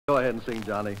Go ahead and sing,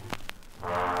 Johnny.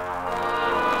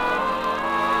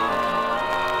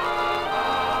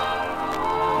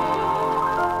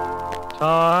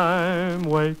 Time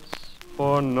waits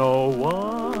for no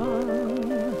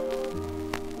one,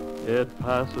 it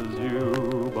passes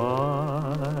you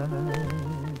by.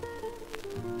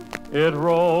 It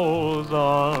rolls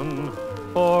on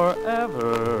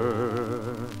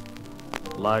forever,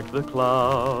 like the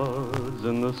clouds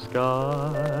in the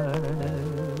sky.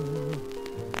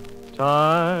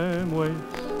 Time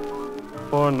waits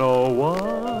for no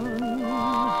one,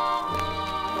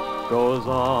 goes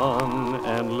on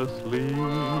endlessly.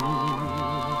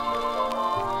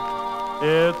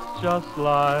 It's just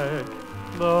like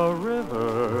the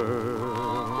river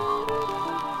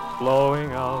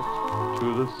flowing out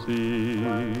to the sea.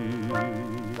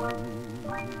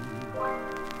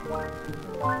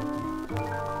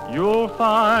 You'll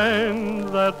find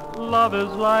that love is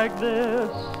like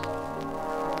this.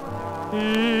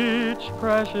 Each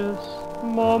precious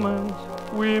moment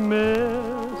we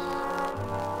miss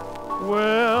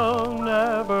will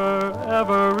never,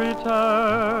 ever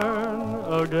return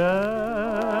again.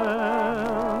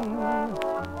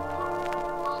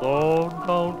 So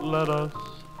don't let us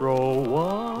throw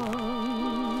one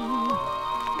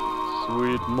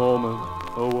sweet moment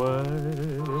away.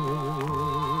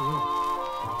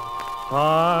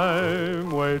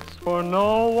 Time waits for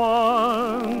no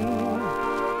one.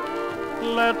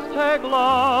 Let's take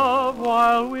love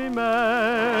while we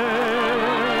may.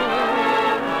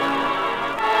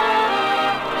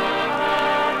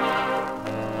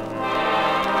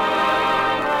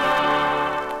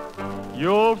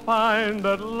 You'll find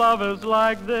that love is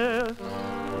like this.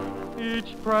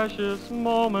 Each precious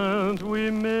moment we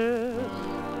miss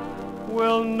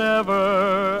will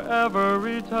never, ever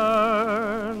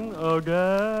return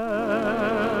again.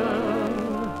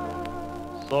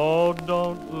 So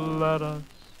don't let us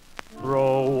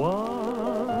throw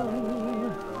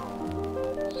one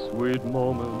sweet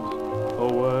moment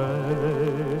away.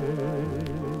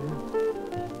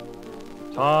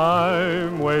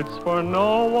 Time waits for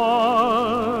no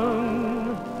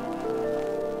one.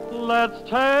 Let's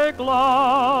take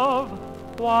love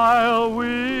while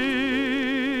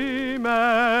we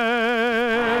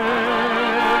may.